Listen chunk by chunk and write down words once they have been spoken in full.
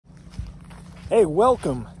Hey,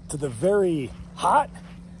 welcome to the very hot,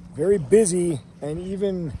 very busy, and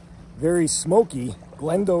even very smoky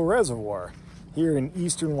Glendo Reservoir here in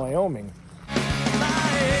eastern Wyoming.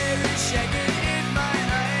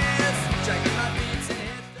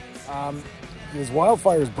 There's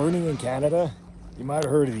wildfires burning in Canada. You might have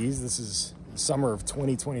heard of these. This is the summer of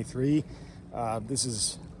 2023. This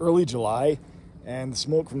is early July, and the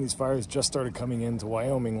smoke from these fires just started coming into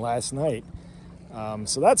Wyoming last night.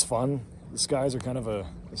 So that's fun. The skies are kind of a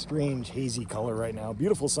strange, hazy color right now.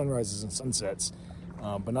 Beautiful sunrises and sunsets,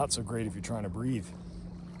 but not so great if you're trying to breathe.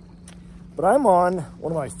 But I'm on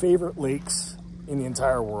one of my favorite lakes in the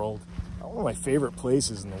entire world, one of my favorite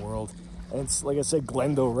places in the world, and it's, like I said,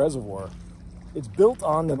 Glendo Reservoir. It's built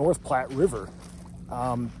on the North Platte River.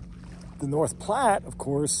 The North Platte, of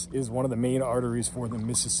course, is one of the main arteries for the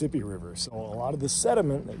Mississippi River. So a lot of the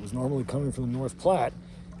sediment that was normally coming from the North Platte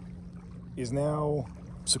is now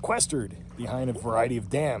sequestered behind a variety of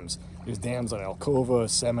dams. There's dams on Alcova,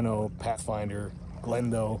 Seminoe, Pathfinder,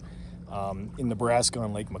 Glendo, in Nebraska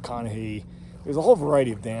on Lake McConaughey. There's a whole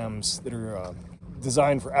variety of dams that are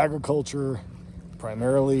designed for agriculture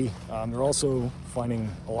primarily. They're also finding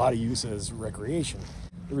a lot of use as recreation.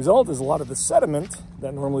 The result is a lot of the sediment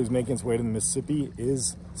that normally is making its way to the Mississippi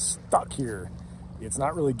is stuck here. It's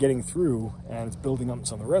not really getting through, and it's building up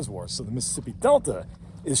on the reservoir. So the Mississippi Delta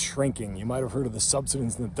is shrinking. You might have heard of the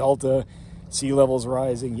subsidence in the Delta. Sea levels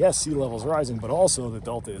rising. Yes, sea levels rising, but also the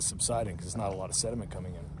Delta is subsiding because there's not a lot of sediment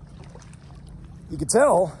coming in. You can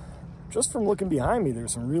tell just from looking behind me,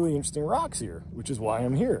 there's some really interesting rocks here, which is why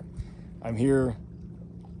I'm here. I'm here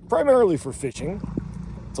primarily for fishing,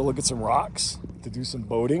 to look at some rocks, to do some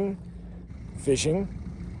boating, fishing,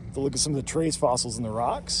 to look at some of the trace fossils in the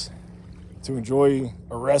rocks, to enjoy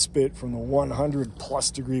a respite from the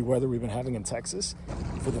 100+ degree weather we've been having in Texas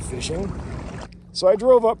for the fishing. So I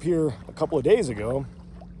drove up here a couple of days ago.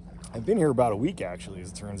 I've been here about a week, actually, as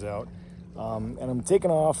it turns out. And I'm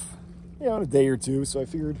taking off, in a day or two, so I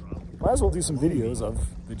figured might as well do some videos of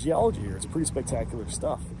the geology here. It's pretty spectacular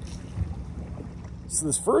stuff. So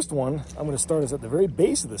this first one, I'm going to start us at the very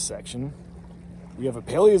base of this section. We have a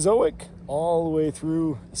Paleozoic all the way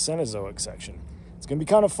through a Cenozoic section. It's going to be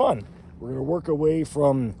kind of fun. We're going to work our way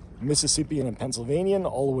from Mississippian and Pennsylvanian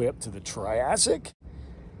all the way up to the Triassic.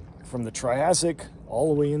 From the Triassic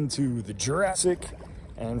all the way into the Jurassic.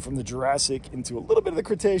 And from the Jurassic into a little bit of the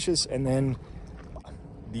Cretaceous. And then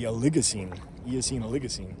the Oligocene, Eocene,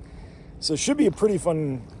 Oligocene. So it should be a pretty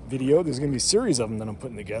fun video. There's going to be a series of them that I'm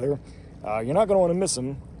putting together. You're not going to want to miss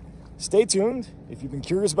them. Stay tuned. If you've been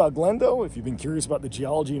curious about Glendo, if you've been curious about the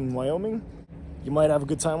geology in Wyoming, you might have a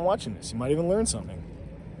good time watching this. You might even learn something.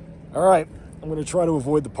 All right, I'm going to try to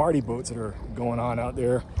avoid the party boats that are going on out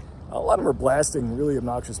there. A lot of them are blasting really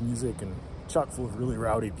obnoxious music and chock full of really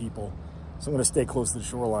rowdy people. So I'm going to stay close to the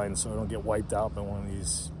shoreline so I don't get wiped out by one of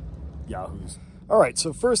these yahoos. All right,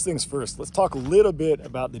 so first things first, let's talk a little bit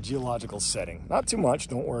about the geological setting. Not too much,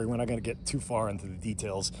 don't worry, we're not going to get too far into the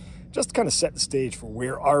details. Just to kind of set the stage for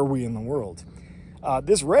where are we in the world.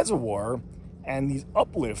 This reservoir and these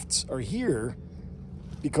uplifts are here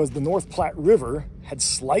because the North Platte River had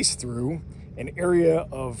sliced through an area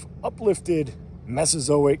of uplifted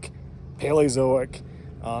Mesozoic, Paleozoic,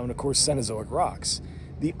 and of course Cenozoic rocks.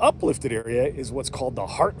 The uplifted area is what's called the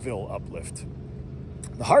Hartville Uplift.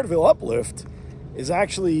 The Hartville Uplift is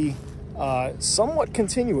actually somewhat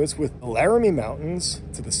continuous with the Laramie Mountains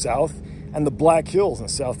to the south and the Black Hills in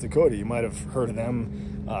South Dakota. You might have heard of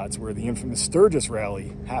them. It's where the infamous Sturgis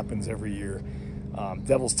Rally happens every year.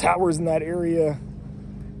 Devil's Tower's in that area.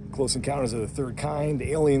 Close Encounters of the Third Kind.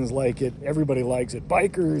 Aliens like it. Everybody likes it.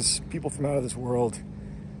 Bikers, people from out of this world.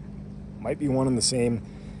 Might be one and the same.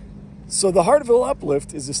 So the Hartville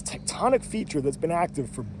Uplift is this tectonic feature that's been active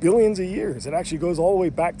for billions of years. It actually goes all the way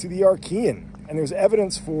back to the Archean. And there's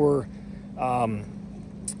evidence for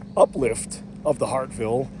uplift of the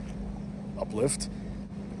Hartville Uplift.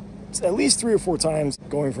 It's at least 3 or 4 times,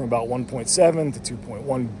 going from about 1.7 to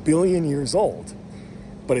 2.1 billion years old.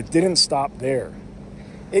 But it didn't stop there.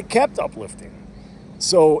 It kept uplifting.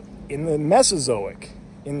 So in the Mesozoic,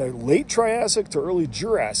 in the late Triassic to early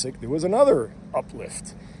Jurassic, there was another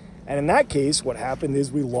uplift. And in that case, what happened is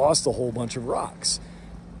we lost a whole bunch of rocks.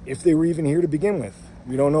 If they were even here to begin with.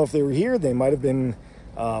 We don't know if they were here. They might have been,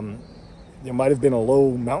 there might have been a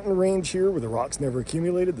low mountain range here where the rocks never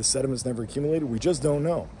accumulated, the sediments never accumulated. We just don't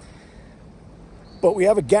know. But we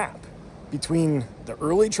have a gap between the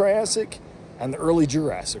early Triassic and the early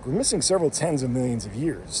Jurassic. We're missing several tens of millions of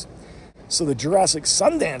years. So the Jurassic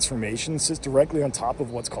Sundance Formation sits directly on top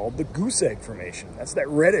of what's called the Goose Egg Formation. That's that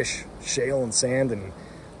reddish shale and sand and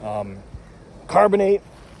carbonate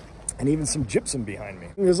and even some gypsum behind me.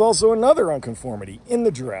 There's also another unconformity in the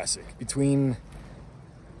Jurassic, between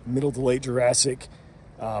middle to late Jurassic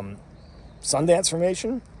Sundance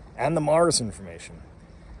Formation and the Morrison Formation.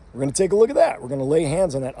 We're going to take a look at that. We're going to lay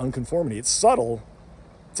hands on that unconformity. It's subtle.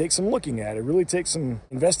 Take some looking at it. It really takes some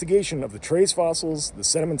investigation of the trace fossils, the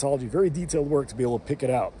sedimentology, very detailed work to be able to pick it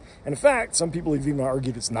out. And in fact, some people have even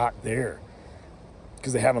argued it's not there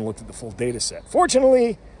because they haven't looked at the full data set.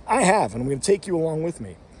 Fortunately, I have, and I'm going to take you along with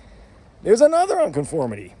me. There's another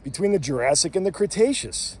unconformity between the Jurassic and the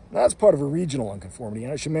Cretaceous. Now, that's part of a regional unconformity,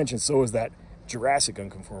 and I should mention so is that Jurassic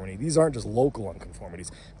unconformity. These aren't just local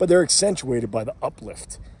unconformities, but they're accentuated by the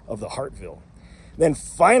uplift of the Hartville. Then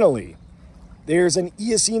finally, there's an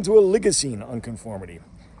Eocene to Oligocene unconformity.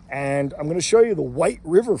 And I'm going to show you the White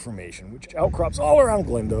River Formation, which outcrops all around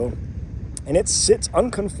Glendo, and it sits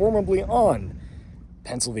unconformably on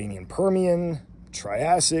Pennsylvanian Permian,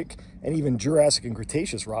 Triassic, and even Jurassic and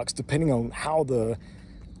Cretaceous rocks, depending on how the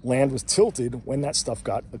land was tilted when that stuff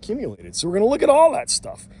got accumulated. So we're going to look at all that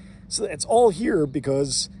stuff. So it's all here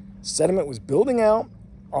because sediment was building out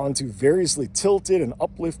onto variously tilted and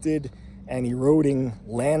uplifted and eroding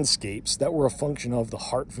landscapes that were a function of the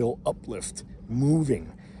Hartville uplift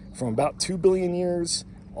moving from about 2 billion years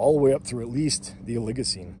all the way up through at least the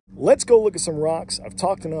Oligocene. Let's go look at some rocks. I've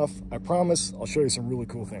talked enough. I promise I'll show you some really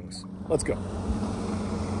cool things. Let's go.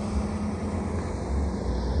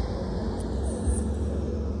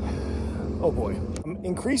 Oh boy.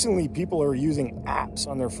 Increasingly, people are using apps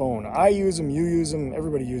on their phone. I use them, you use them,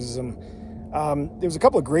 everybody uses them. There's a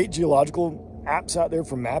couple of great geological apps out there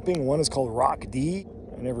for mapping. One is called Rock-D.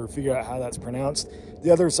 I never figured out how that's pronounced. The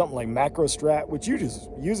other is something like MacroStrat, which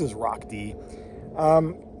uses Rock-D.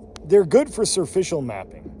 They're good for superficial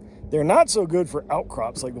mapping. They're not so good for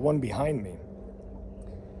outcrops like the one behind me.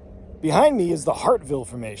 Behind me is the Hartville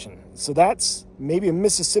Formation. So that's maybe a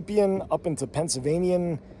Mississippian up into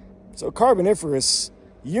Pennsylvanian, so a Carboniferous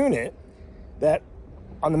unit that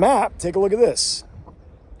on the map, take a look at this.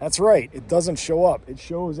 That's right, it doesn't show up. It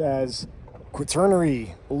shows as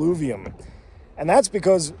Quaternary alluvium. And that's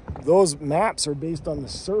because those maps are based on the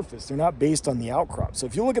surface. They're not based on the outcrop. So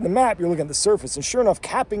if you look at the map, you're looking at the surface. And sure enough,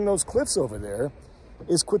 capping those cliffs over there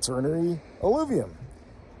is Quaternary alluvium.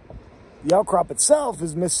 The outcrop itself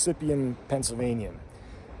is Mississippian Pennsylvanian.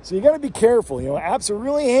 So you got to be careful. You know, apps are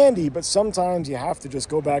really handy, but sometimes you have to just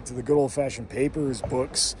go back to the good old-fashioned papers,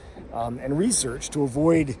 books, and research to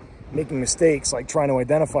avoid making mistakes like trying to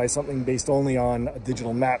identify something based only on a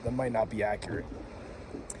digital map that might not be accurate.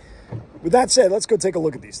 With that said, let's go take a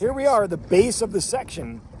look at these. Here we are at the base of the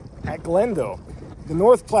section at Glendo. The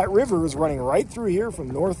North Platte River is running right through here from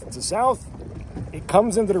north to south. It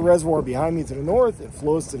comes into the reservoir behind me to the north. It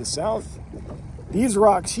flows to the south. These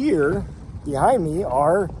rocks here behind me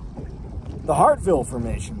are the Hartville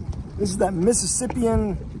Formation. This is that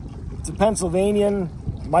Mississippian to Pennsylvanian,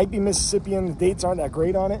 might be Mississippian, the dates aren't that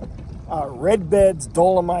great on it. Red beds,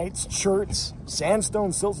 dolomites, cherts,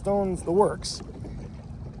 sandstone, siltstones, the works.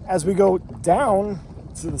 As we go down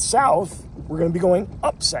to the south, we're going to be going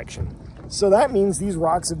up section. So that means these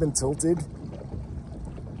rocks have been tilted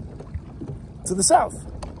to the south.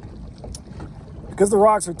 Because the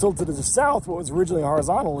rocks are tilted to the south, what was originally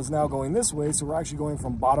horizontal is now going this way, so we're actually going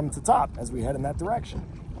from bottom to top as we head in that direction.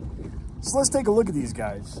 So let's take a look at these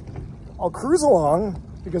guys. I'll cruise along,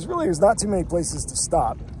 because really there's not too many places to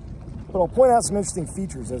stop, but I'll point out some interesting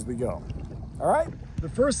features as we go. All right? The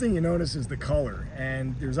first thing you notice is the color,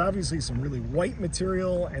 and there's obviously some really white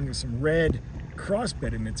material, and there's some red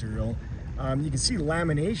cross-bedded material. You can see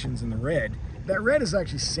laminations in the red. That red is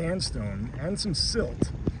actually sandstone and some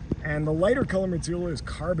silt. And the lighter color material is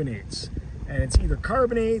carbonates. And it's either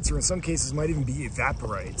carbonates or in some cases might even be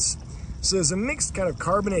evaporites. So there's a mixed kind of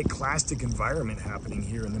carbonate clastic environment happening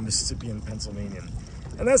here in the Mississippian Pennsylvanian.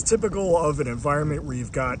 And that's typical of an environment where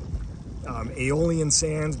you've got aeolian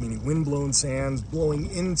sands, meaning wind-blown sands, blowing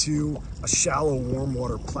into a shallow warm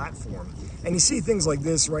water platform. And you see things like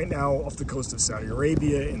this right now off the coast of Saudi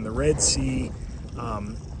Arabia, in the Red Sea,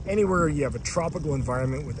 anywhere you have a tropical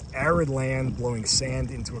environment with arid land blowing sand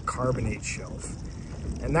into a carbonate shelf.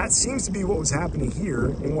 And that seems to be what was happening here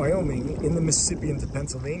in Wyoming in the Mississippian to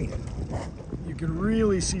Pennsylvania. You can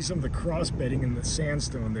really see some of the cross-bedding in the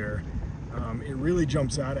sandstone there. It really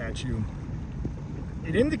jumps out at you.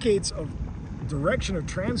 It indicates a direction of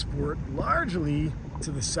transport largely to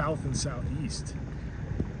the south and southeast.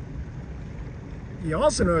 You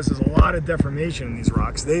also notice there's a lot of deformation in these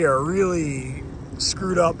rocks. They are really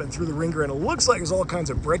screwed up and through the ringer, and it looks like there's all kinds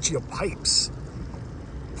of breccia pipes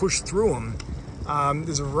pushed through them.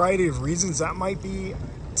 There's a variety of reasons that might be.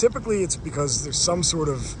 Typically it's because there's some sort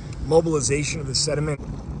of mobilization of the sediment.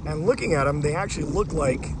 And looking at them, they actually look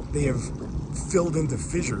like they have filled into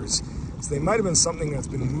fissures. So they might have been something that's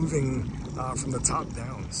been moving from the top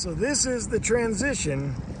down. So this is the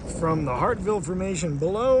transition from the Hartville Formation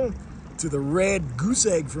below to the red goose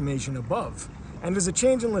egg formation above. And there's a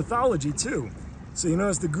change in lithology too. So you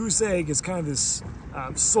notice the goose egg is kind of this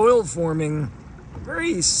soil forming,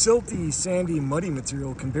 very silty, sandy, muddy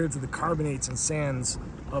material compared to the carbonates and sands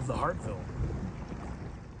of the Hartville.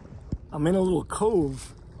 I'm in a little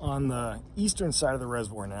cove on the eastern side of the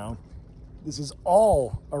reservoir now. This is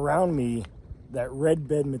all around me, that red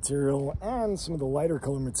bed material and some of the lighter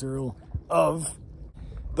color material of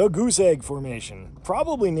the goose egg formation.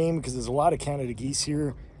 Probably named because there's a lot of Canada geese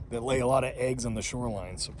here that lay a lot of eggs on the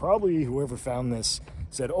shoreline. So probably whoever found this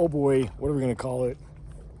said, oh boy, what are we gonna call it?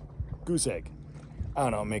 Goose egg. I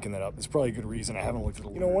don't know, I'm making that up. There's probably a good reason. I haven't looked at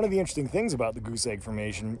it. You know, one of the interesting things about the goose egg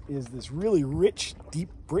formation is this really rich, deep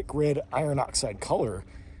brick red iron oxide color,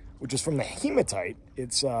 which is from the hematite.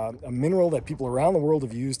 It's a mineral that people around the world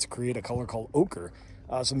have used to create a color called ochre.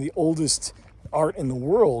 Some of the oldest art in the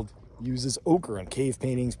world uses ochre. In cave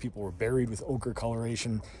paintings, people were buried with ochre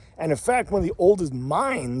coloration. And in fact, one of the oldest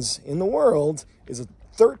mines in the world is a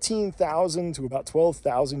 13,000 to about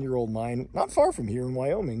 12,000 year old mine, not far from here in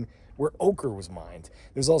Wyoming, where ochre was mined.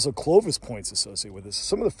 There's also Clovis points associated with this.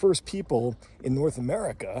 Some of the first people in North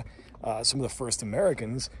America, some of the first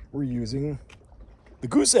Americans, were using the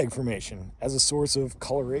goose egg formation as a source of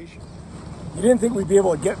coloration. You didn't think we'd be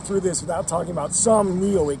able to get through this without talking about some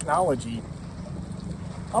neoichnology.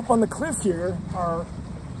 Up on the cliff here are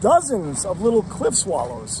dozens of little cliff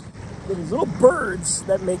swallows. They're these little birds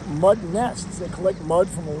that make mud nests. They collect mud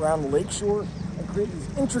from around the lakeshore and create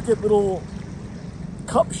these intricate little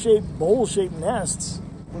cup-shaped, bowl-shaped nests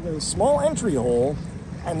with a small entry hole,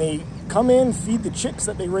 and they come in, feed the chicks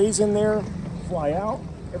that they raise in there, fly out,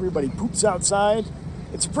 everybody poops outside.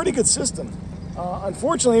 It's a pretty good system.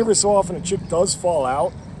 Unfortunately, every so often a chick does fall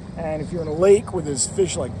out, and if you're in a lake where there's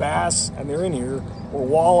fish like bass and they're in here, or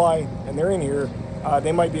walleye and they're in here,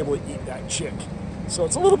 they might be able to eat that chick. So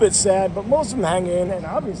it's a little bit sad, but most of them hang in, and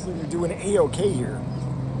obviously they're doing A-OK here.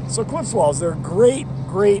 So cliff swallows, they're great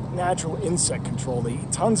natural insect control. They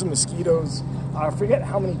eat tons of mosquitoes. I forget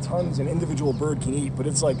how many tons an individual bird can eat, but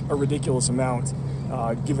it's like a ridiculous amount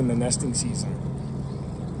given the nesting season.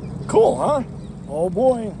 Cool, huh? Oh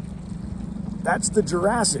boy. That's the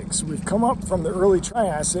Jurassic. So we've come up from the early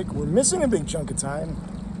Triassic. We're missing a big chunk of time,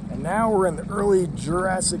 and now we're in the early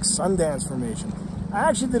Jurassic Sundance Formation. I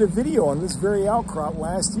actually did a video on this very outcrop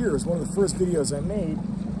last year. It was one of the first videos I made,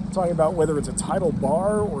 talking about whether it's a tidal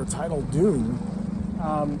bar or a tidal dune.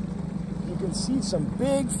 You can see some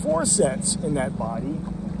big foresets in that body.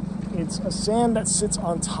 It's a sand that sits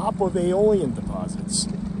on top of aeolian deposits.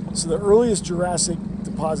 So the earliest Jurassic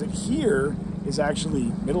deposit here is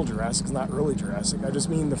actually Middle Jurassic, it's not early Jurassic. I just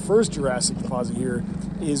mean the first Jurassic deposit here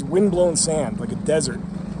is windblown sand, like a desert.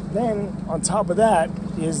 Then on top of that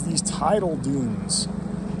is these tidal dunes.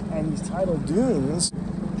 And these tidal dunes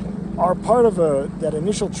are part of that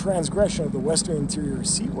initial transgression of the Western Interior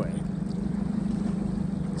Seaway.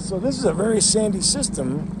 So this is a very sandy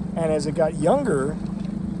system, and as it got younger,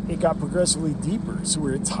 it got progressively deeper. So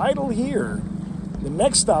we're tidal here. The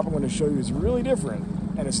next stop I'm going to show you is really different,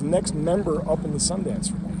 and it's the next member up in the Sundance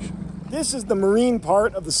Formation. This is the marine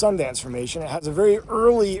part of the Sundance Formation. It has a very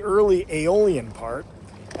early aeolian part,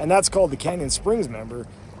 and that's called the Canyon Springs member.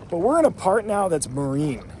 But we're in a part now that's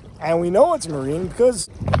marine. And we know it's marine because,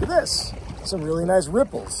 look at this, some really nice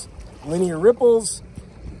ripples. Linear ripples.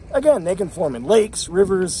 Again, they can form in lakes,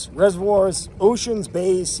 rivers, reservoirs, oceans,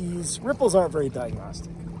 bays, seas. Ripples aren't very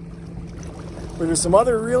diagnostic. But there's some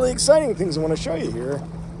other really exciting things I want to show you here,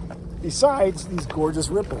 besides these gorgeous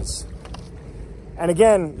ripples. And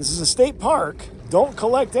again, this is a state park. Don't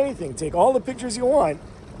collect anything. Take all the pictures you want.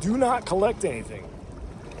 Do not collect anything.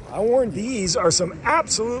 I warned you. These are some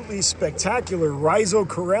absolutely spectacular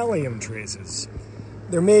rhizocorallium traces.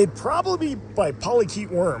 They're made probably by polychaete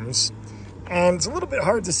worms, and it's a little bit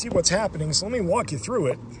hard to see what's happening, so let me walk you through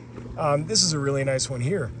it. This is a really nice one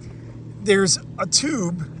here. There's a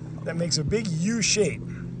tube that makes a big U shape,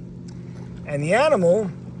 and the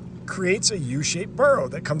animal creates a U-shaped burrow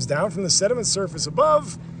that comes down from the sediment surface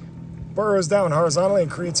above, burrows down horizontally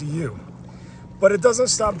and creates a U. But it doesn't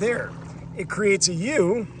stop there. It creates a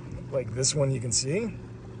U, like this one you can see.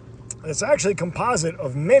 It's actually a composite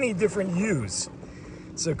of many different U's.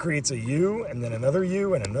 So it creates a U, and then another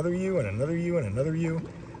U, and another U, and another U, and another U,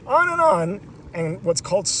 on, and what's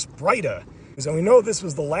called sprida. And we know this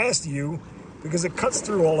was the last U because it cuts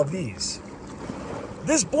through all of these.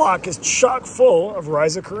 This block is chock full of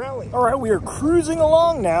rhizocorallium. All right, we are cruising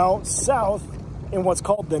along now south in what's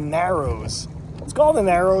called the Narrows. It's called the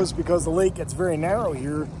Narrows because the lake gets very narrow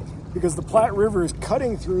here because the Platte River is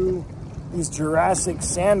cutting through these Jurassic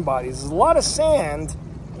sand bodies. There's a lot of sand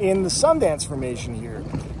in the Sundance Formation here.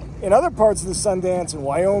 In other parts of the Sundance, in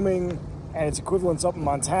Wyoming and its equivalents up in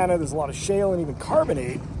Montana, there's a lot of shale and even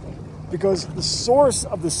carbonate because the source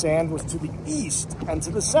of the sand was to the east and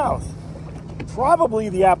to the south. Probably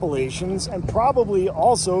the Appalachians and probably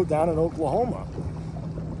also down in Oklahoma.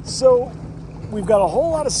 So we've got a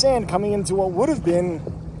whole lot of sand coming into what would have been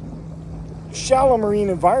shallow marine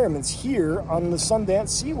environments here on the Sundance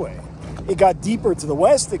Seaway. It got deeper to the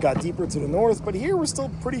west, it got deeper to the north, but here we're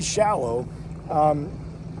still pretty shallow.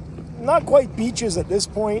 Not quite beaches at this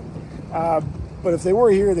point, but if they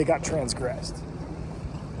were here, they got transgressed.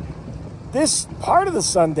 This part of the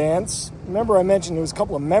Sundance, remember I mentioned there was a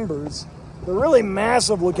couple of members. The really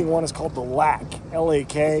massive looking one is called the LAK,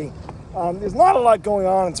 L-A-K. There's not a lot going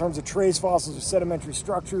on in terms of trace fossils or sedimentary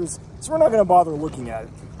structures, so we're not going to bother looking at it.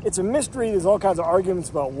 It's a mystery. There's all kinds of arguments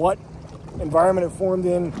about what environment it formed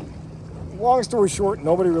in. Long story short,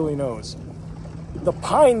 nobody really knows. The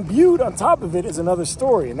Pine Butte on top of it is another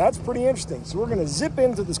story, and that's pretty interesting. So we're going to zip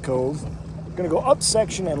into this cove. We're going to go up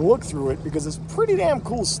section and look through it because it's pretty damn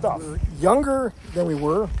cool stuff. We're younger than we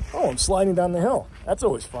were. Oh, I'm sliding down the hill. That's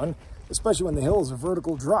always fun, especially when the hill is a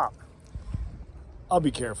vertical drop. I'll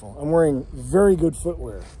be careful. I'm wearing very good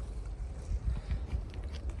footwear.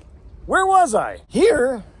 Where was I?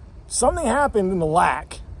 Here, something happened in the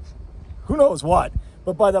LAK. Who knows what?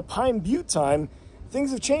 But by the Pine Butte time,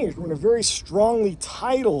 things have changed. We're in a very strongly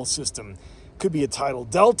tidal system. Could be a tidal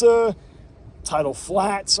delta, tidal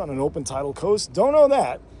flats on an open tidal coast. Don't know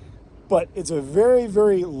that. But it's a very,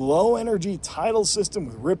 very low energy tidal system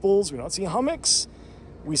with ripples. We don't see hummocks.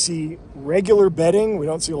 We see regular bedding. We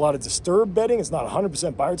don't see a lot of disturbed bedding. It's not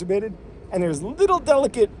 100% bioturbated. And there's little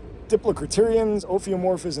delicate Diplocraterians,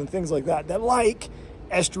 Ophiomorphas, and things like that that like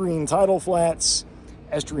estuarine tidal flats,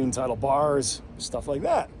 estuarine tidal bars, stuff like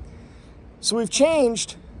that. So we've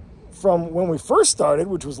changed from when we first started,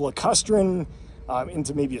 which was lacustrine,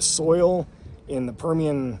 into maybe a soil in the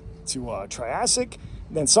Permian to Triassic.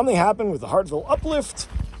 Then something happened with the Hartville uplift.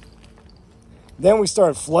 Then we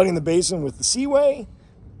started flooding the basin with the seaway.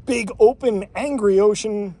 Big open, angry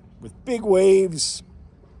ocean with big waves,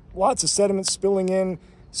 lots of sediment spilling in,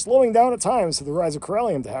 slowing down at times for the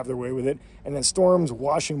Rhizocorallium to have their way with it, and then storms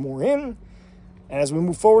washing more in. And as we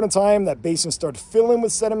move forward in time, that basin started to fill in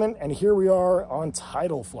with sediment, and here we are on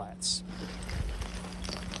tidal flats.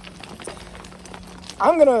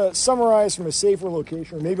 I'm going to summarize from a safer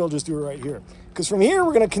location, or maybe I'll just do it right here. Because from here,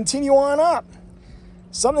 we're going to continue on up.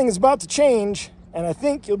 Something is about to change, and I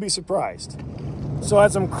think you'll be surprised. So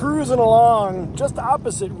as I'm cruising along just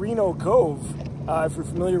opposite Reno Cove, if you're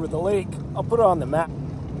familiar with the lake, I'll put it on the map.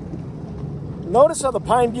 Notice how the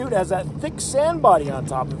Pine Butte has that thick sand body on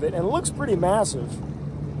top of it, and it looks pretty massive.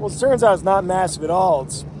 Well, it turns out it's not massive at all.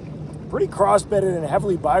 It's pretty cross-bedded and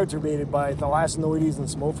heavily bioturbated by thalassinoides and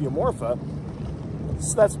some Ophiomorpha.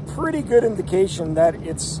 So that's pretty good indication that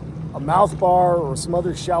it's a mouth bar or some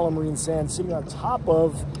other shallow marine sand sitting on top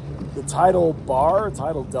of the tidal bar,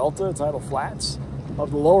 tidal delta, tidal flats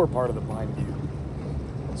of the lower part of the Pine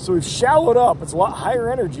Butte. So we've shallowed up. It's a lot higher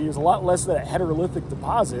energy. There's a lot less of that heterolithic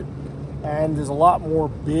deposit, and there's a lot more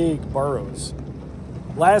big burrows.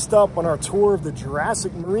 Last up on our tour of the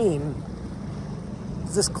Jurassic Marine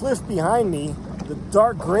is this cliff behind me. The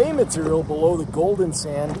dark gray material below the golden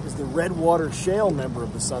sand is the Redwater Shale member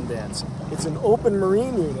of the Sundance. It's an open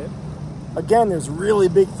marine unit. Again, there's really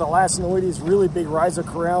big thalassinoides, really big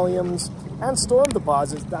Rhizocoralliums, and storm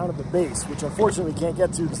deposits down at the base, which unfortunately we can't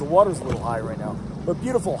get to because the water's a little high right now. But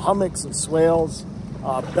beautiful hummocks and swales,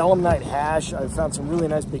 belemnite hash. I've found some really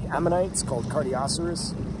nice big ammonites called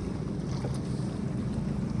Cardioceras.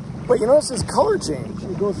 But you notice this color change.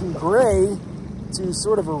 It goes from gray to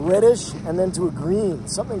sort of a reddish and then to a green.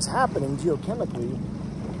 Something's happening geochemically,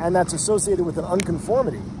 and that's associated with an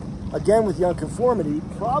unconformity. Again, with the unconformity,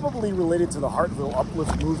 probably related to the Hartville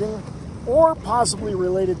uplift moving, or possibly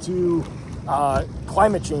related to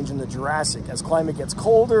climate change in the Jurassic. As climate gets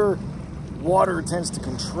colder, water tends to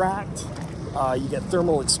contract, you get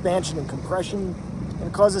thermal expansion and compression, and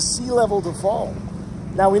it causes sea level to fall.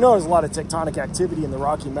 Now we know there's a lot of tectonic activity in the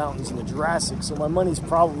Rocky Mountains in the Jurassic, so my money's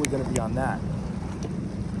probably going to be on that.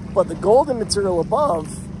 But the golden material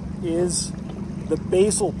above is the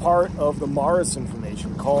basal part of the Morrison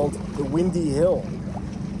Formation called the Windy Hill.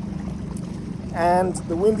 And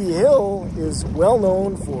the Windy Hill is well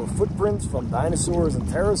known for footprints from dinosaurs and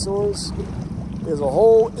pterosaurs. There's a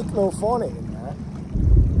whole ichnofauna in that.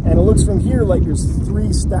 And it looks from here like there's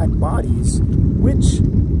 3 stacked bodies, which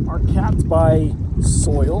are capped by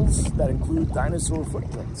soils that include dinosaur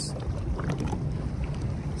footprints.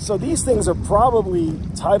 So these things are probably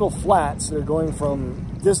tidal flats that are going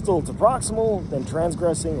from distal to proximal, then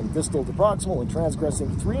transgressing, and distal to proximal, and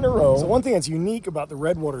transgressing 3 in a row. So one thing that's unique about the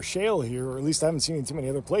Redwater Shale here, or at least I haven't seen it in too many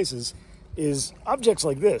other places, is objects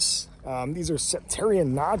like this. These are septarian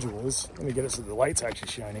nodules. Let me get it so the light's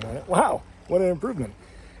actually shining on it. Wow, what an improvement.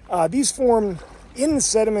 These form in the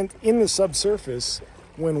sediment, in the subsurface,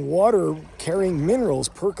 when water carrying minerals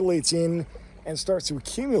percolates in and starts to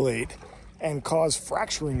accumulate and cause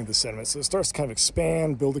fracturing of the sediment. So it starts to kind of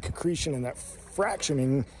expand, build a concretion, and that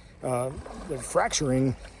fracturing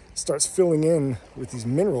starts filling in with these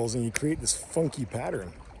minerals, and you create this funky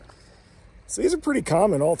pattern. So these are pretty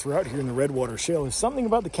common all throughout here in the Redwater Shale. There's something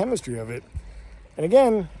about the chemistry of it. And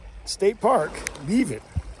again, state park, leave it.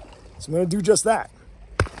 So I'm gonna do just that.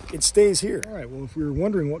 It stays here. All right, well, if we were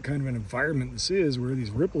wondering what kind of an environment this is, where are these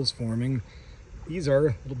ripples forming, these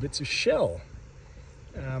are little bits of shell.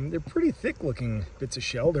 They're pretty thick looking bits of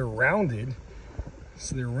shell. They're rounded.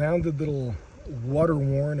 So they're rounded little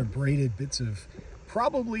water-worn, abraded bits of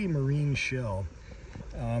probably marine shell.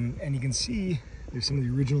 And you can see there's some of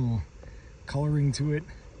the original coloring to it,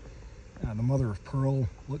 the mother of pearl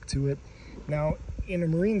look to it. Now, in a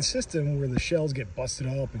marine system where the shells get busted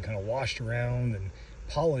up and kind of washed around and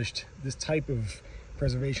polished, this type of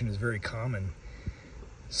preservation is very common.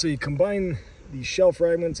 So you combine these shell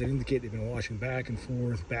fragments that indicate they've been washing back and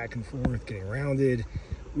forth, getting rounded,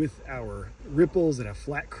 with our ripples that have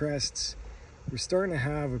flat crests. We're starting to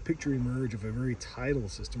have a picture emerge of a very tidal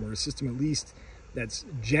system, or a system at least that's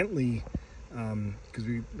gently, because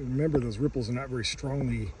we remember those ripples are not very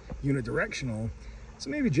strongly unidirectional, so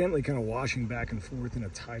maybe gently kind of washing back and forth in a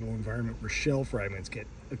tidal environment where shell fragments get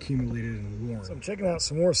accumulated and worn. So I'm checking out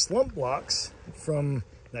some more slump blocks from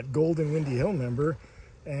that Golden Windy Hill member,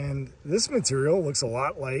 and this material looks a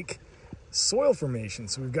lot like soil formation.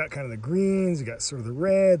 So we've got kind of the greens, we've got sort of the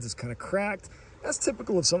reds, it's kind of cracked. That's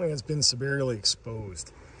typical of something that's been severely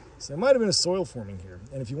exposed. So there might have been a soil forming here.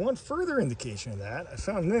 And if you want further indication of that, I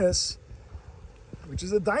found this, which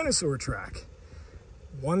is a dinosaur track.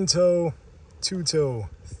 1 toe, 2 toe,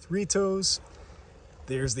 3 toes.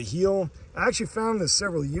 There's the heel. I actually found this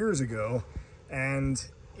several years ago, and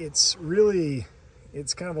it's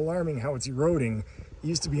kind of alarming how it's eroding. It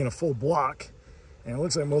used to be in a full block, and it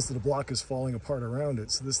looks like most of the block is falling apart around it,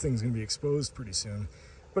 so this thing's gonna be exposed pretty soon.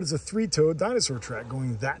 But it's a 3-toed dinosaur track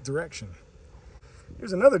going that direction.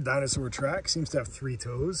 Here's another dinosaur track, seems to have 3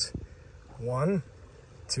 toes. 1,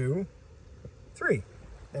 2, 3.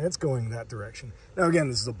 And it's going that direction. Now again,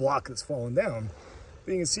 this is a block that's fallen down,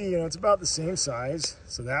 but you can see, it's about the same size.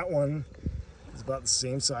 So that one is about the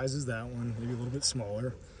same size as that one, maybe a little bit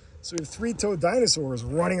smaller. So we have 3-toed dinosaurs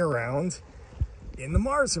running around in the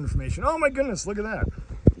Morrison Formation. Oh my goodness, look at that.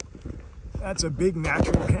 That's a big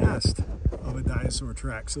natural cast of a dinosaur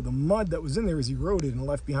track. So the mud that was in there is eroded and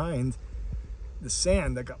left behind the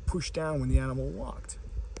sand that got pushed down when the animal walked.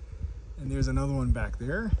 And there's another one back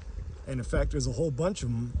there. And in fact, there's a whole bunch of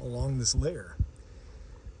them along this layer.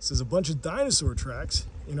 So there's a bunch of dinosaur tracks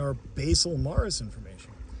in our basal Morrison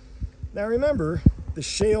Formation. Now remember, the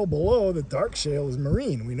shale below, the dark shale, is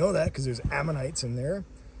marine. We know that because there's ammonites in there.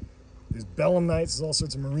 There's belemnites, there's all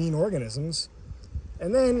sorts of marine organisms.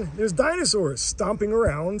 And then there's dinosaurs stomping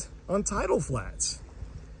around on tidal flats.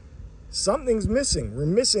 Something's missing. We're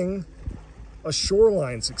missing a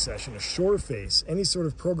shoreline succession, a shore face, any sort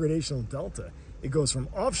of progradational delta. It goes from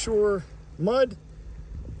offshore mud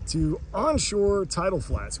to onshore tidal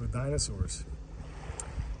flats with dinosaurs.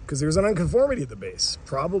 Because there's an unconformity at the base,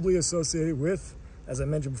 probably associated with, as I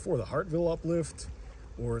mentioned before, the Hartville uplift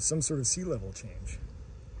or some sort of sea level change.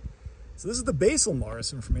 So this is the basal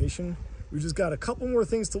Morrison Formation. We've just got a couple more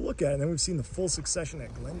things to look at, and then we've seen the full succession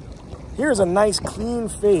at Glendo. Here's a nice clean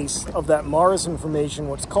face of that Morrison Formation,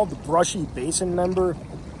 what's called the brushy basin member.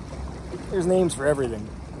 There's names for everything.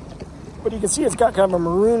 But you can see it's got kind of a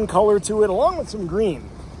maroon color to it, along with some green.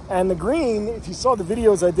 And the green, if you saw the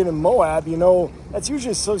videos I did in Moab, that's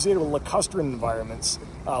usually associated with lacustrine environments,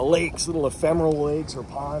 lakes, little ephemeral lakes or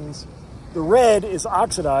ponds. The red is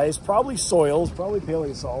oxidized, probably soils, probably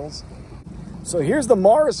paleosols. So here's the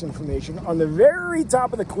Morrison Formation. On the very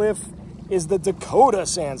top of the cliff is the Dakota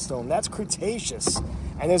sandstone. That's Cretaceous.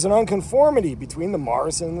 And there's an unconformity between the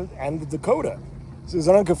Morrison and the Dakota. So there's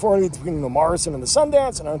an unconformity between the Morrison and the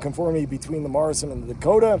Sundance, an unconformity between the Morrison and the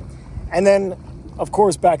Dakota. And then, of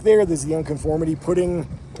course, back there's the unconformity putting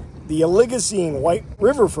the Oligocene White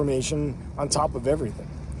River Formation on top of everything.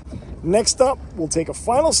 Next up, we'll take a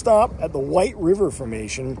final stop at the White River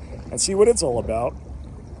Formation and see what it's all about.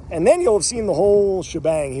 And then you'll have seen the whole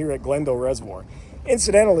shebang here at Glendo Reservoir.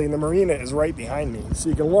 Incidentally, the marina is right behind me. So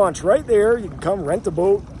you can launch right there. You can come rent a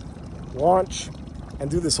boat, launch,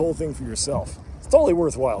 and do this whole thing for yourself. It's totally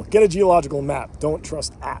worthwhile. Get a geological map. Don't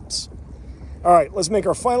trust apps. All right, let's make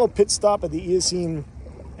our final pit stop at the Eocene,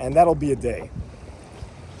 and that'll be a day.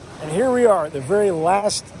 And here we are, the very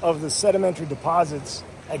last of the sedimentary deposits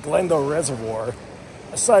at Glendo Reservoir,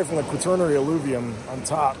 aside from the Quaternary alluvium on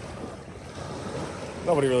top.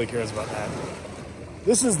 Nobody really cares about that.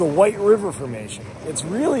 This is the White River Formation. It's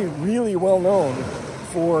really, really well known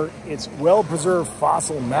for its well-preserved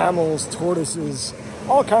fossil mammals, tortoises,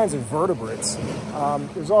 all kinds of vertebrates.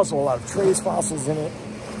 There's also a lot of trace fossils in it.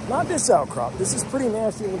 Not this outcrop. This is pretty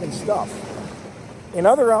nasty looking stuff. In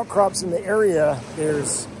other outcrops in the area,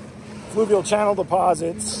 there's fluvial channel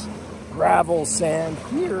deposits, gravel, sand.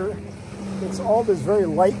 Here, it's all this very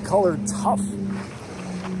light colored tuff.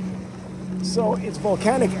 So it's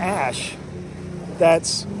volcanic ash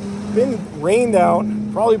that's been rained out,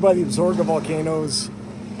 probably by the Absorga volcanoes,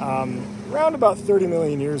 around about 30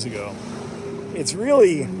 million years ago. It's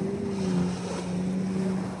really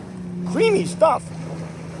creamy stuff.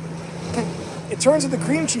 It turns into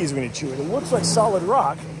cream cheese when you chew it. It looks like solid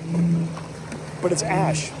rock, but it's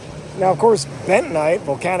ash. Now, of course, bentonite,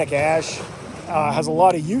 volcanic ash, has a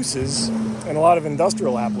lot of uses and a lot of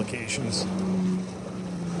industrial applications.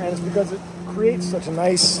 And it's because it creates such a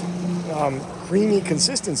nice, creamy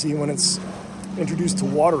consistency when it's introduced to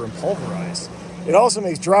water and pulverized. It also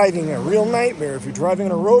makes driving a real nightmare. If you're driving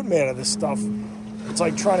on a road made out of this stuff, it's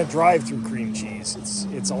like trying to drive through cream cheese.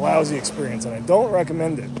 It's a lousy experience, and I don't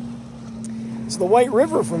recommend it. So the White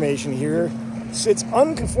River Formation here sits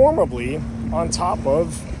unconformably on top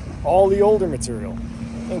of all the older material,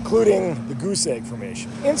 including the Goose Egg Formation.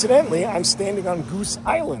 Incidentally, I'm standing on Goose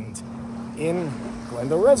Island in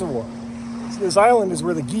Glendo Reservoir. So this island is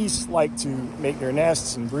where the geese like to make their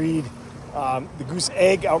nests and breed. The Goose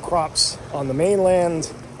Egg outcrops on the mainland.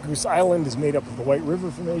 Goose Island is made up of the White River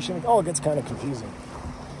Formation. It all gets kind of confusing.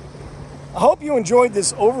 I hope you enjoyed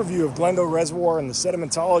this overview of Glendo Reservoir and the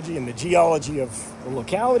sedimentology and the geology of the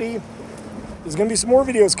locality. There's going to be some more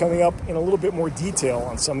videos coming up in a little bit more detail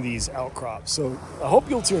on some of these outcrops. So I hope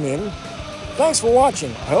you'll tune in. Thanks for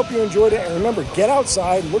watching. I hope you enjoyed it. And remember, get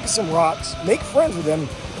outside, look at some rocks, make friends with them.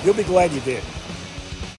 You'll be glad you did.